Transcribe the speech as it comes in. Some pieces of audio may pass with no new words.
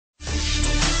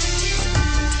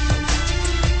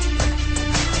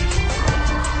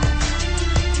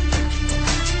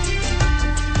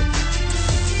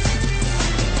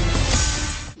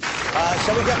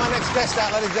Stressed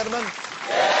out, ladies and gentlemen?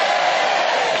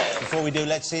 Yeah! Before we do,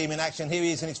 let's see him in action. Here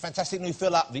he is in his fantastic new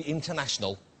fill-up, The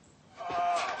International.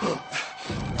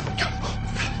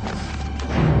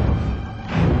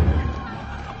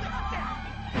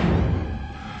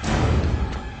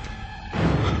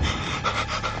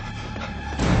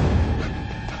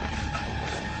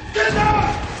 Get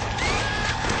down!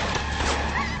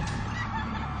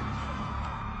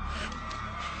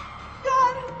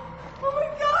 God! Oh my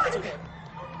God!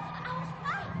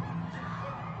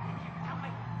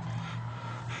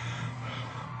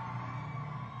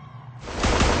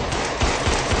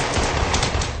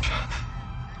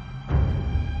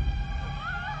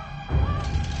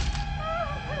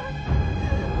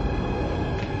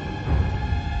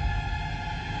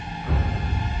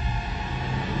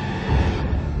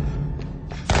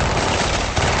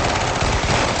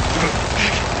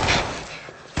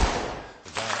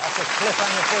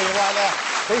 Cliffhanger for you right there.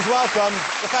 Please welcome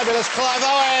the fabulous Clive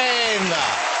Owen.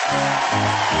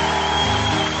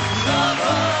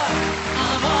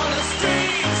 I'm on the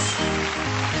streets.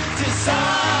 A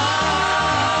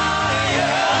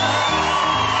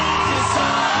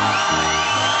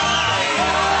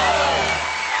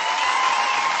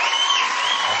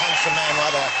handsome man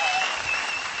right there.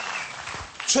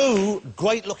 Two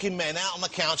great-looking men out on the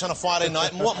couch on a Friday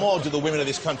night, and what more do the women of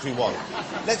this country want?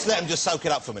 Let's let them just soak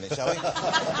it up for a minute, shall we?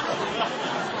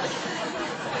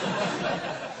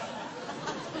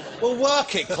 Well,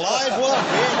 work it, Clive, work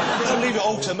it. Don't leave it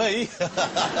all to me.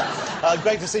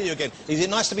 Great to see you again. Is it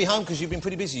nice to be home? Because you've been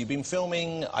pretty busy. You've been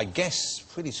filming, I guess,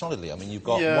 pretty solidly. I mean, you've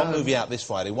got one movie out this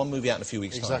Friday, one movie out in a few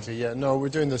weeks' time. Exactly, yeah. No, we're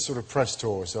doing this sort of press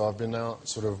tour, so I've been out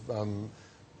sort of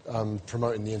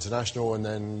promoting the International, and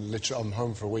then literally I'm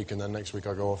home for a week, and then next week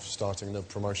I go off starting the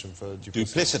promotion for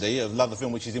Duplicity, I love the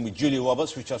film, which is in with Julia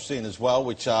Roberts, which I've seen as well,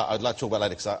 which I'd like to talk about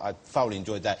later, because I thoroughly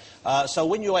enjoyed that. So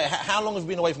when you're away, how long have you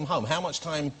been away from home? How much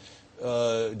time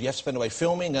do you have to spend away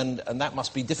filming, and that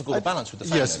must be difficult to balance with the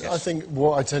family, Yes, I guess. I think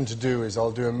what I tend to do is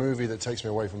I'll do a movie that takes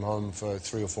me away from home for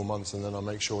 3 or 4 months, and then I'll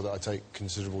make sure that I take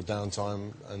considerable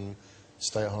downtime and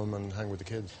stay at home and hang with the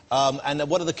kids. And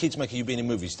what do the kids make of you being in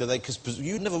movies? Do they? Because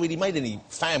you never really made any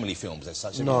family films as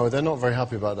such. No, they're not very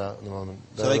happy about that at the moment.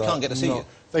 So they can't get to see you?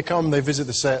 They come, they visit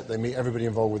the set, they meet everybody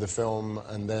involved with the film,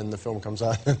 and then the film comes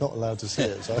out and they're not allowed to see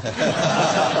it. So.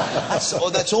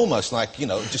 that's almost like, you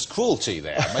know, just cruelty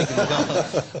there. Making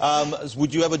them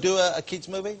would you ever do a kids'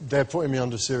 movie? They're putting me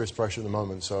under serious pressure at the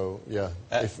moment, so yeah.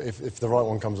 If the right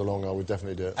one comes along, I would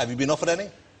definitely do it. Have you been offered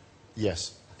any?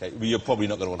 Yes. Okay, well, you're probably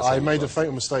not going to want to say I made the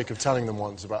fatal mistake of telling them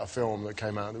once about a film that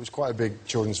came out. It was quite a big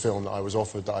children's film that I was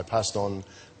offered that I passed on,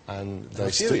 and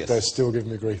they're still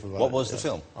giving me grief about it. What was the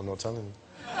film? I'm not telling them.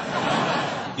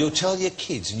 You'll tell your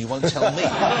kids and you won't tell me.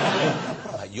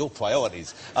 Your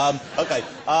priorities. Okay,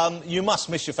 you must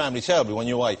miss your family terribly when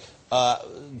you're away.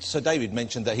 Sir David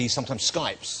mentioned that he sometimes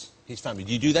Skypes his family.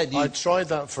 Do you do that? I tried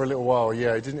that for a little while,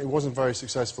 yeah. It wasn't very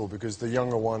successful because the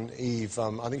younger one, Eve,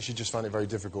 I think she just found it very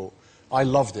difficult. I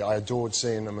loved it. I adored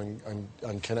seeing them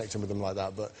and connecting with them like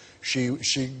that. But she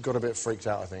got a bit freaked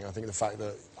out, I think. I think the fact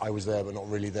that I was there but not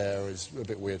really there is a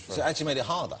bit weird for her. So it actually made it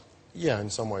harder? Yeah, in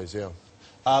some ways, yeah.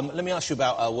 Let me ask you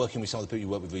about working with some of the people you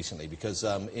worked with recently, because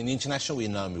in the International, we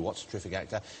know Naomi Watts, a terrific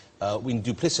actor. In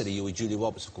Duplicity, you're with Julia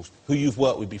Roberts, of course, who you've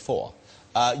worked with before.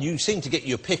 You seem to get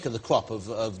your pick of the crop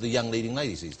of the young leading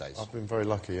ladies these days. I've been very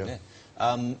lucky, yeah.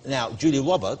 Now, Julia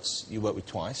Roberts, you worked with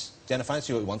twice. Johnathan,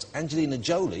 you worked with once. Angelina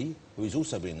Jolie, who he's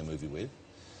also been in the movie with,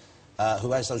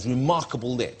 who has those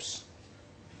remarkable lips,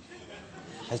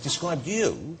 has described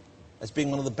you as being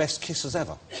one of the best kissers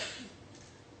ever.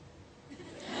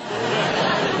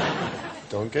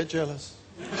 Don't get jealous.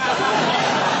 Well,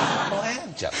 I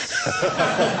am jealous.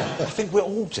 I think we're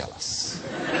all jealous.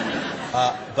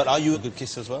 But are you a good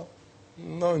kisser as well?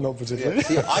 No, not particularly.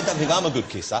 See, I don't think I'm a good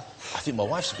kisser. I think my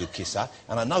wife's a good kisser,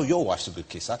 and I know your wife's a good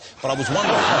kisser, but I was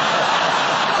wondering...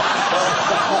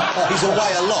 he's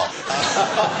away a lot.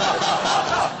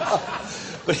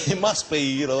 But it must be,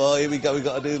 you know, oh, here we go, we've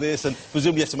got to do this, and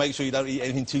presumably you have to make sure you don't eat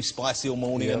anything too spicy all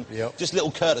morning, just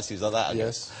little courtesies like that.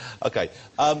 Yes. Okay.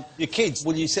 Your kids,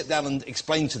 will you sit down and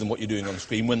explain to them what you're doing on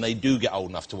screen when they do get old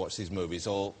enough to watch these movies,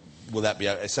 or will that be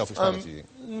a self-explanatory thing?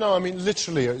 No, I mean,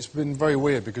 literally, it's been very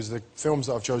weird because the films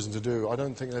that I've chosen to do, I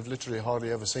don't think they've literally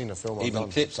hardly ever seen a film I've done.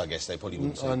 Even clips, I guess, they probably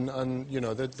wouldn't see. And you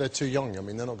know, they're too young. I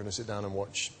mean, they're not going to sit down and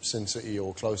watch Sin City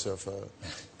or Closer for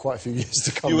quite a few years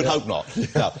to come. You would hope not.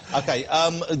 No. Okay,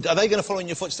 are they going to follow in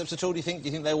your footsteps at all, do you think? Do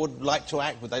you think they would like to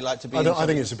act? Would they like to be... I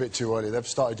think it's a bit too early. They've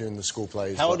started doing the school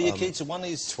plays. How old are your kids? One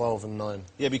is... 12 and 9.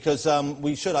 Yeah, because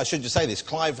I should just say this,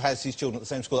 Clive has his children at the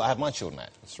same school that I have my children at.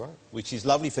 That's right. Which is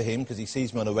lovely for him, because he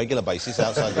sees me on a regular basis out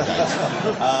outside the gates.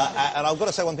 And I've got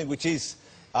to say one thing, which is,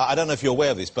 I don't know if you're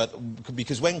aware of this, but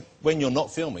because when you're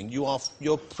not filming,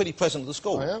 you're pretty present at the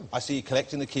school. I am. I see you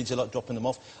collecting the kids a lot, dropping them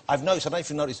off. I've noticed, I don't know if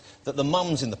you've noticed, that the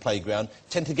mums in the playground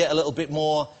tend to get a little bit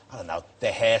more, I don't know,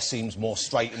 their hair seems more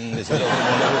straightened, there's a little bit more...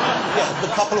 Yeah, the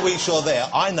couple of weeks you're there,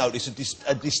 I notice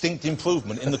a distinct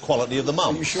improvement in the quality of the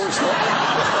mums. Are you sure it's not?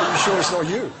 Are you sure it's not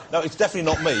you? No, it's definitely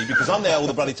not me, because I'm there all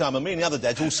the bloody time, and me and the other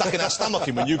dads all sucking our stomach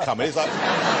in when you come in. It's like...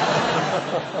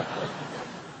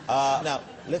 Now,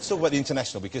 let's talk about the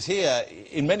international, because here,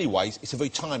 in many ways, it's a very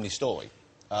timely story.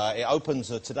 It opens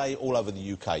today all over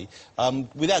the UK.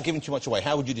 Without giving too much away,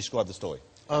 how would you describe the story?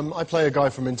 I play a guy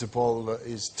from Interpol that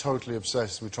is totally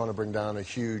obsessed with trying to bring down a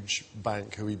huge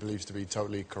bank who he believes to be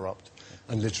totally corrupt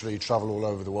and literally travel all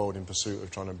over the world in pursuit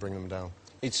of trying to bring them down.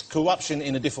 It's corruption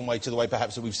in a different way to the way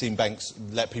perhaps that we've seen banks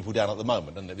let people down at the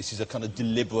moment, and this is a kind of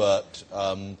deliberate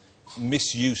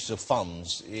misuse of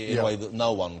funds in a way that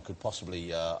no one could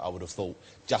possibly, I would have thought,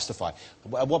 justify.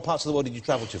 What parts of the world did you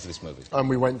travel to for this movie?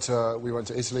 We went to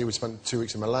Italy. We spent 2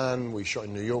 weeks in Milan. We shot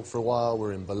in New York for a while. We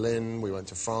were in Berlin. We went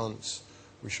to France.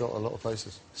 We shot a lot of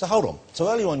places. So hold on. So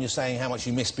earlier on you're saying how much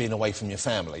you miss being away from your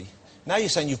family. Now you're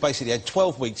saying you've basically had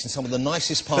 12 weeks in some of the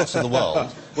nicest parts of the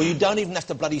world where you don't even have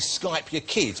to bloody Skype your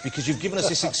kids because you've given us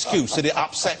this excuse that it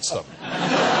upsets them.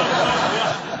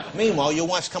 Meanwhile, your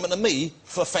wife's coming to me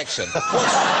for affection.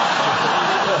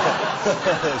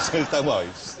 Don't worry,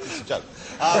 it's a joke.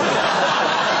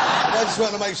 I just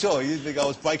want to make sure you think I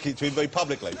was breaking it to him very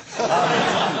publicly.